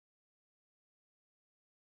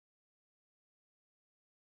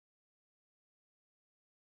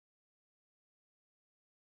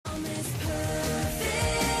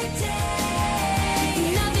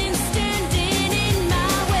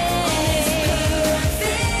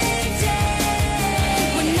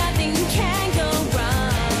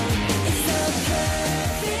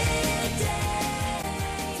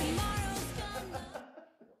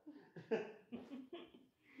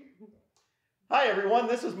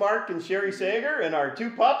is Mark and Sherry Sager and our two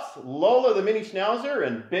pups, Lola the mini schnauzer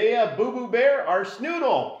and Bea Boo Boo Bear, our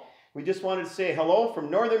snoodle. We just wanted to say hello from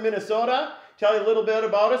northern Minnesota, tell you a little bit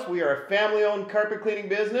about us. We are a family-owned carpet cleaning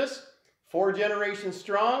business, 4 generations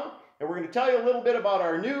strong, and we're going to tell you a little bit about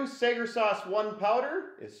our new Saiger'sSauceOne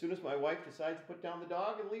powder as soon as my wife decides to put down the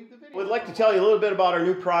dog and leave the video. We'd like to tell you a little bit about our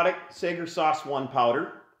new product, Saiger'sSauceOne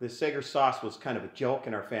powder. This Sager sauce was kind of a joke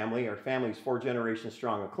in our family. Our family's 4 generations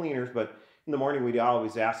strong of cleaners, but in the morning we'd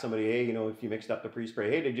always ask somebody, hey, you know, if you mixed up the pre-spray,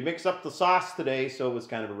 hey, did you mix up the sauce today? So it was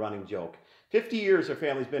kind of a running joke. 50 years our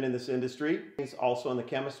family's been in this industry. It's also on the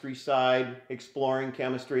chemistry side, exploring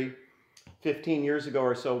chemistry. 15 years ago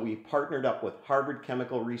or so, we partnered up with Harvard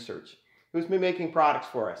Chemical Research, who's been making products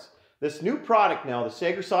for us. This new product now, the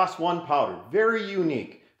Saiger'sSauceOne powder, very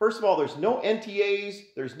unique. First of all, there's no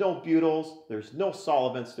NTAs, there's no butyls, there's no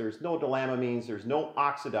solvents, there's no dilamamines, there's no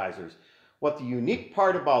oxidizers. What the unique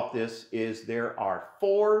part about this is there are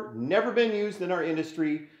 4 never been used in our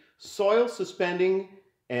industry soil suspending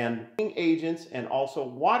and agents and also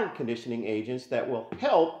water conditioning agents that will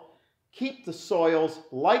help keep the soils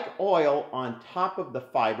like oil on top of the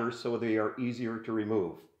fibers so they are easier to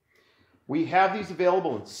remove. We have these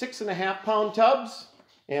available in 6.5-pound tubs,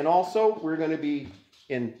 and also we're going to be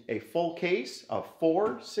in a full case of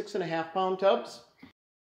 4 6.5-pound tubs.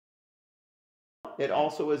 It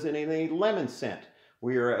also is in a lemon scent.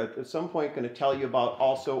 We are at some point going to tell you about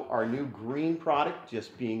also our new green product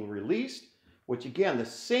just being released, which again, the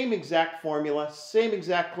same exact formula, same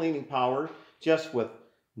exact cleaning power, just with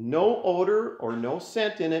no odor or no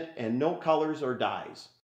scent in it and no colors or dyes.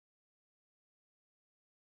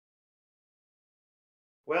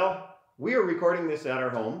 Well, we are recording this at our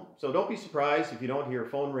home, so don't be surprised if you don't hear a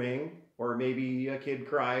phone ring or maybe a kid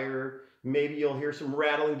cry, or maybe you'll hear some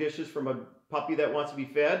rattling dishes from a puppy that wants to be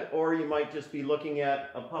fed, or you might just be looking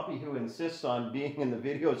at a puppy who insists on being in the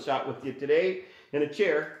video shot with you today in a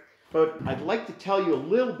chair. But I'd like to tell you a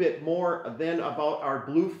little bit more then about our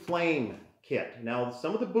Blue Flame kit. Now,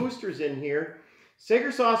 some of the boosters in here,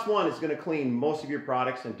 Saiger'sSauceOne is going to clean most of your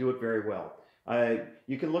products and do it very well.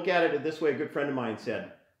 You can look at it this way. A good friend of mine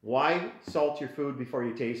said, why salt your food before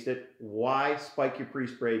you taste it? Why spike your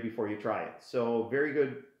pre-spray before you try it? So very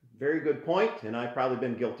good point, and I've probably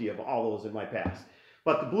been guilty of all those in my past.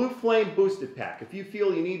 But the Blue Flame Boosted Pack, if you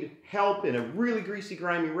feel you need help in a really greasy,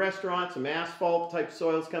 grimy restaurant, some asphalt type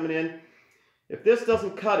soils coming in, if this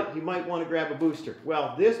doesn't cut it, you might want to grab a booster.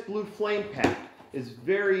 Well, this Blue Flame Pack is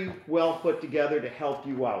very well put together to help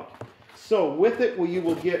you out. So with it, you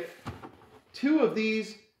will get 2 of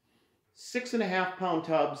these 6.5-pound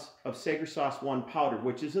tubs of Saiger'sSauceOne powder,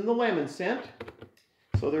 which is in the lemon scent.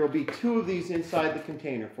 So there will be 2 of these inside the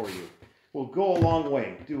container for you. Will go a long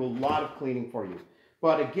way, do a lot of cleaning for you.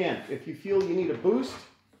 But again, if you feel you need a boost,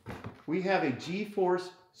 we have a G-Force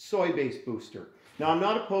soy-based booster. Now, I'm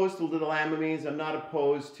not opposed to the dilamamines. I'm not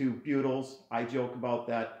opposed to butyls. I joke about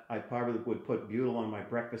that. I probably would put butyl on my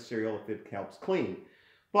breakfast cereal if it helps clean.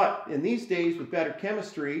 But in these days, with better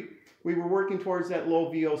chemistry, we were working towards that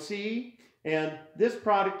low VOC, and this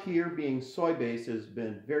product here, being soy-based, has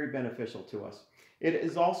been very beneficial to us. It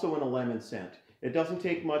is also in a lemon scent. It doesn't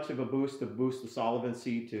take much of a boost to boost the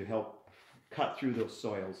solvency to help cut through those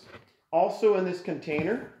soils. Also in this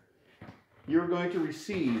container, you're going to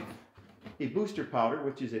receive a booster powder,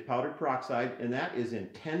 which is a powdered peroxide, and that is in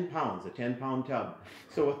 10 pounds, a 10-pound tub.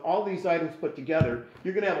 So with all these items put together,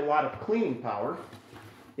 you're going to have a lot of cleaning power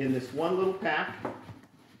in this one little pack.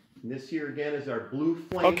 And this here again is our Blue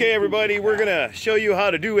Flame. Okay, everybody, we're going to show you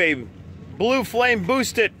how to do a Blue Flame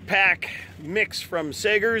Boosted Pack mix from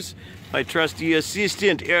Sager's. My trusty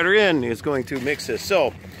assistant, Erin, is going to mix this.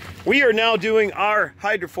 So, we are now doing our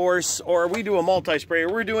Hydroforce, or we do a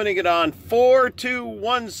multi-sprayer. We're doing it on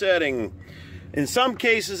 4-2-1 setting. In some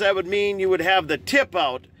cases, that would mean you would have the tip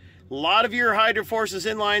out. A lot of your Hydroforces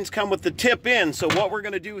inlines come with the tip in, so what we're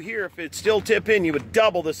going to do here, if it's still tip in, you would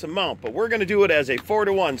double this amount, but we're going to do it as a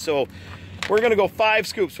 4-to-1. So we're going to go 5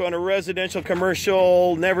 scoops on a residential,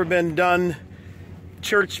 commercial, never been done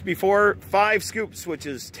church before. 5 scoops, which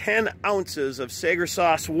is 10 ounces of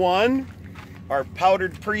Saiger'sSauceOne, our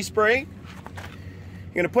powdered pre-spray.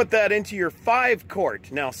 You're going to put that into your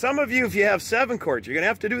 5-quart. Now, some of you, if you have 7 quarts, you're going to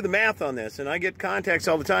have to do the math on this. And I get contacts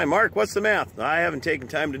all the time. Mark, what's the math? I haven't taken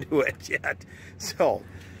time to do it yet. So,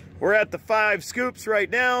 we're at the 5 scoops right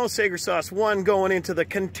now. Saiger'sSauceOne going into the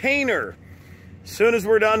container. As soon as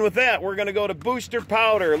we're done with that, we're going to go to booster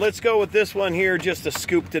powder. Let's go with this one here. Just a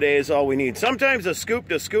scoop today is all we need. Sometimes a scoop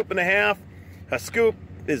to a scoop and a half. A scoop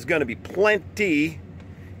is going to be plenty.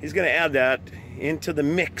 He's going to add that into the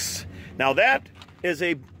mix. Now that is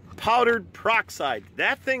a powdered peroxide.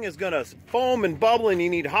 That thing is gonna foam and bubble, and you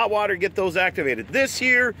need hot water to get those activated. This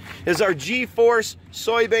here is our G-Force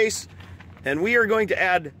soy base, and we are going to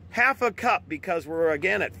add half a cup because we're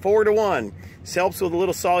again at 4-to-1. This helps with a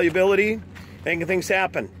little solubility, making things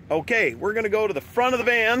happen. Okay, we're gonna go to the front of the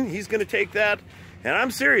van. He's gonna take that, and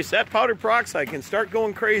I'm serious, that powdered peroxide can start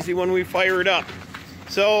going crazy when we fire it up.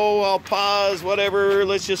 So I'll pause, whatever,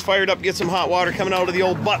 let's just fire it up, get some hot water coming out of the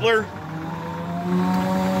old Butler.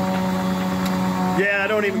 Yeah,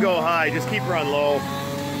 don't even go high, just keep her on low.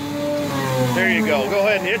 There you go, go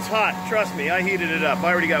ahead, and it's hot, trust me, I heated it up.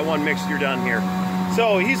 I already got one mixture done here.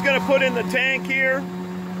 So he's gonna put in the tank here,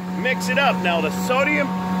 mix it up. Now the sodium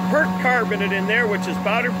percarbonate in there, which is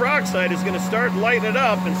powdered peroxide, is gonna start lighting it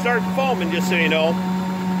up and start foaming, just so you know.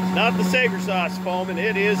 It's not the Sager sauce foaming,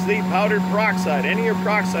 it is the powdered peroxide. Any of your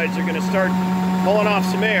peroxides are gonna start pulling off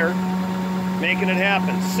some air, making it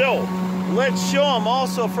happen. So, let's show them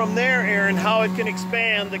also from there, Aaron, how it can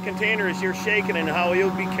expand the container as you're shaking, and how you'll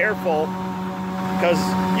be careful, because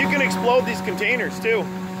you can explode these containers too.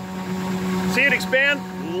 See it expand?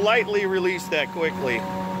 Lightly release that quickly.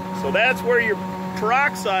 So that's where your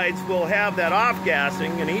peroxides will have that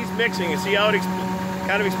off-gassing, and he's mixing, and see how it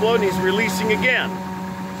kind of exploding, he's releasing again.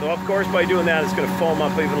 So of course by doing that it's going to foam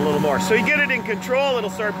up even a little more. So you get it in control, it'll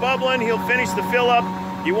start bubbling, he'll finish the fill up.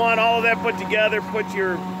 You want all of that put together, put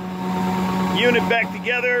your unit back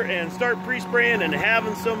together and start pre-spraying and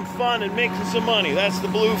having some fun and making some money. That's the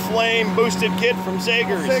Blue Flame boosted kit from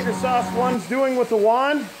Sager's. Saiger'sSauceOne's doing with the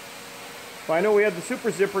wand. I know we had the super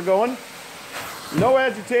zipper going. No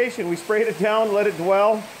agitation, we sprayed it down, let it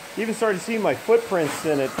dwell. You even started seeing my footprints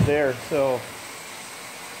in it there, so.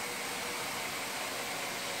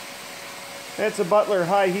 That's a Butler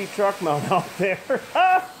high heat truck mount out there.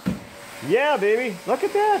 Yeah, baby, look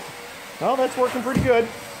at that. Well, that's working pretty good.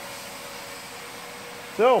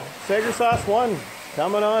 So, Saiger'sSauceOne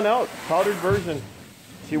coming on out, powdered version.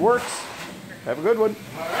 She works. Have a good one.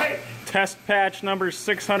 All right. Test patch number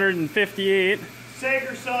 658.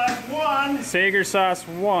 Saiger'sSauceOne.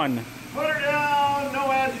 Saiger'sSauceOne. Put her down,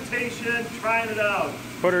 no agitation, trying it out.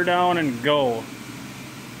 Put her down and go.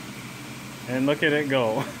 And look at it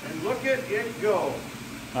go. And look at it go.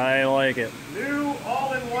 I like it. New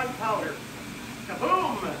all-in-one powder.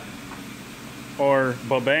 Kaboom! Or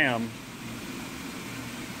ba-bam.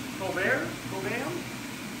 Colbert? Cobam?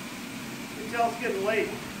 You can tell it's getting late.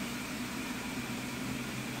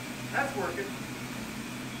 That's working.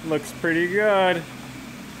 Looks pretty good.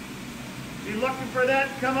 Be looking for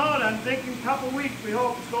that to come out. I'm thinking a couple weeks. We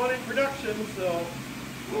hope it's going in production. So,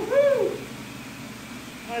 woohoo!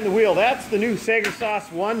 Behind the wheel. That's the new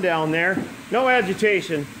Saiger'sSauceOne down there. No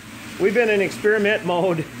agitation. We've been in experiment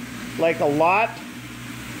mode like a lot.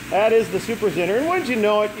 That is the Super Zinner. And wouldn't you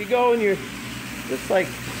know it, you go and you, just like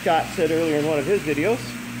Scott said earlier in one of his videos,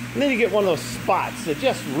 and then you get one of those spots that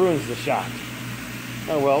just ruins the shot.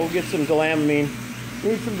 Oh well, we'll get some Delamamine.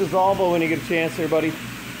 Need some Dissolvo when you get a chance there, buddy.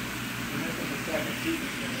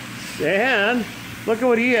 And look at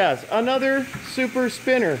what he has. Another super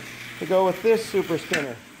spinner to go with this super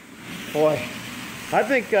spinner. Boy, I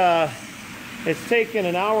think it's taken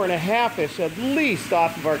an hour and a half-ish at least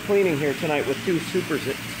off of our cleaning here tonight with 2 super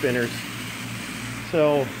spinners.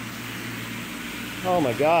 So, oh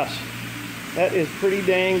my gosh, that is pretty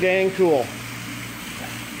dang cool.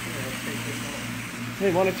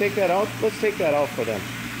 Hey, want to take that out? Let's take that out for them.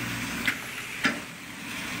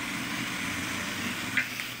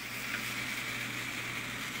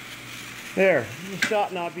 There, the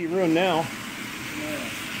shot not be ruined now.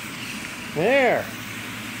 There,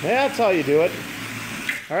 that's how you do it.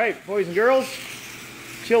 All right, boys and girls,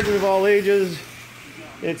 children of all ages,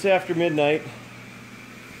 it's after midnight.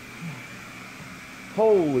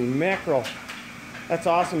 Holy mackerel, that's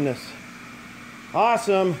awesomeness.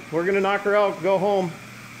 Awesome, we're gonna knock her out, go home.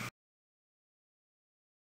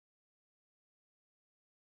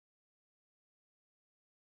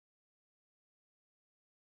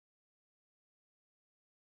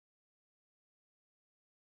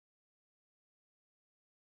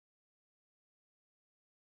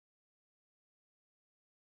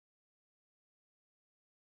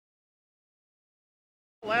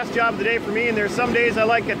 Last job of the day for me, and there's some days I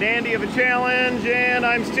like a dandy of a challenge, and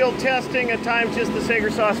I'm still testing at times just the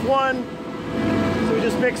Saiger'sSauceOne. So we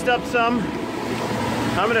just mixed up some.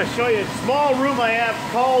 I'm going to show you a small room I have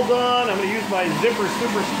called on. I'm going to use my zipper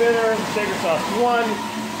super spinner, Saiger'sSauceOne.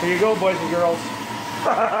 Here you go, boys and girls.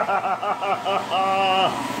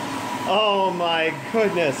 Oh my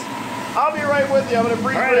goodness. I'll be right with you. I'm going to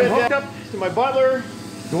pre-spray it. I'm hooked up to my Butler.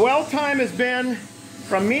 Dwell time has been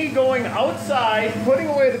from me going outside, putting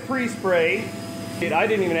away the pre-spray, I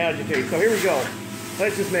didn't even agitate, so here we go.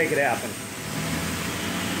 Let's just make it happen.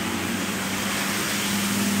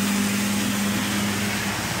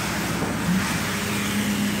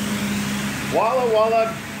 Walla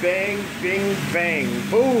walla, bang, bing, bang,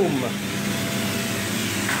 boom.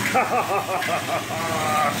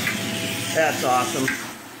 That's awesome.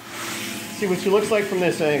 See what she looks like from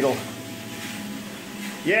this angle.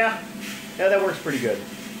 Yeah, that works pretty good.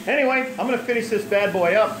 Anyway, I'm going to finish this bad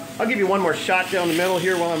boy up. I'll give you one more shot down the middle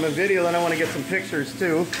here while I'm in video, then I want to get some pictures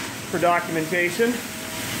too for documentation.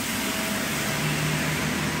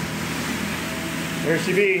 There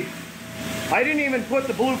she be. I didn't even put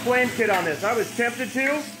the blue flame kit on this. I was tempted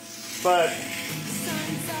to, but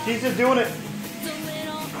she's just doing it.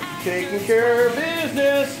 Taking care of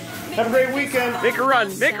business. Have a great weekend. Make a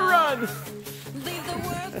run. Make a run. Leave the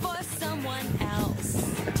work for someone else.